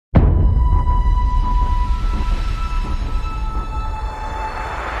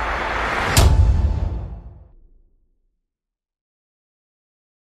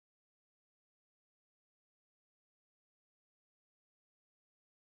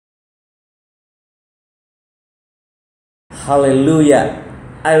Hallelujah.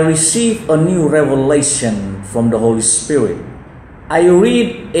 I received a new revelation from the Holy Spirit. I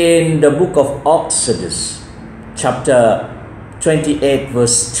read in the book of Exodus, chapter 28,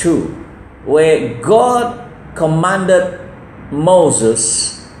 verse 2, where God commanded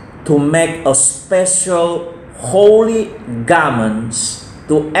Moses to make a special holy garments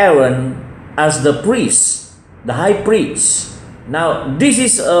to Aaron as the priest, the high priest. Now, this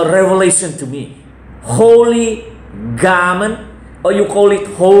is a revelation to me. Holy garment, or you call it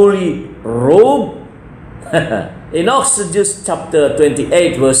holy robe. In Exodus chapter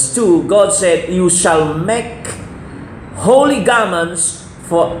 28 verse 2, God said, "You shall make holy garments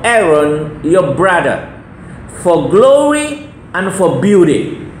for Aaron your brother, for glory and for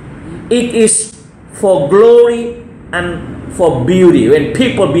beauty." It is for glory and for beauty. When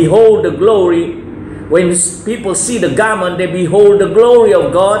people behold the glory, when people see the garment, they behold the glory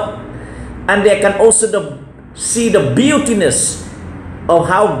of God, and they can also see the beautiness of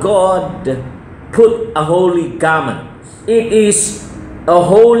how God put a holy garment. It is a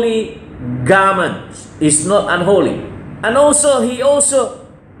holy garment. It's not unholy. And also, he also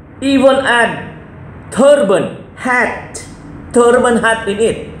even add turban hat in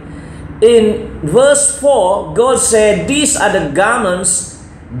it. In verse 4, God said, "These are the garments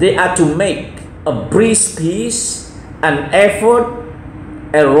they are to make: a breastpiece, an ephod,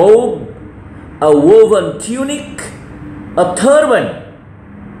 a robe, a woven tunic, a turban,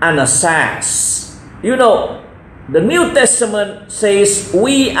 and a sash." You know, the New Testament says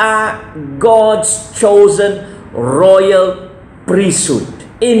we are God's chosen royal priesthood.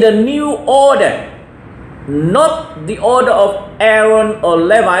 In the new order, not the order of Aaron or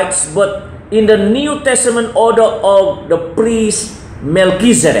Levites, but in the New Testament order of the priest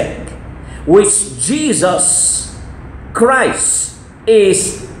Melchizedek, which Jesus Christ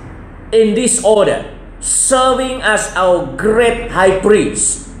is in this order, serving as our great high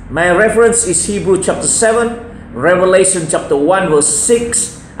priest. My reference is Hebrew chapter 7, Revelation chapter 1 verse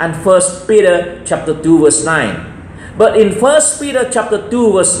 6, and 1 Peter chapter 2 verse 9. But in 1 Peter chapter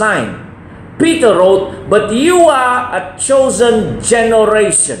 2 verse 9, Peter wrote, "But you are a chosen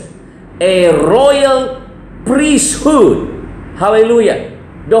generation, a royal priesthood." Hallelujah.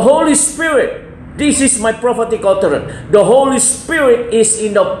 The Holy Spirit, this is my prophetic utterance. The Holy Spirit is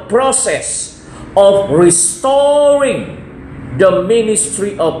in the process of restoring the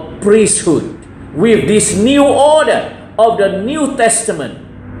ministry of priesthood with this new order of the New Testament,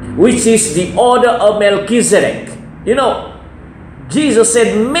 which is the order of Melchizedek. You know, Jesus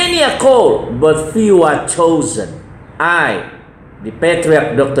said, "Many are called, but few are chosen." I, the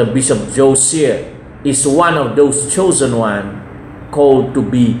Patriarch Dr. Bishop Josiah, is one of those chosen ones called to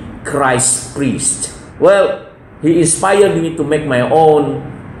be Christ's priest. Well, he inspired me to make my own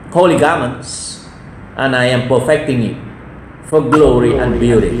holy garments, and I am perfecting it for glory and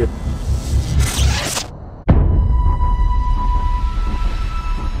beauty.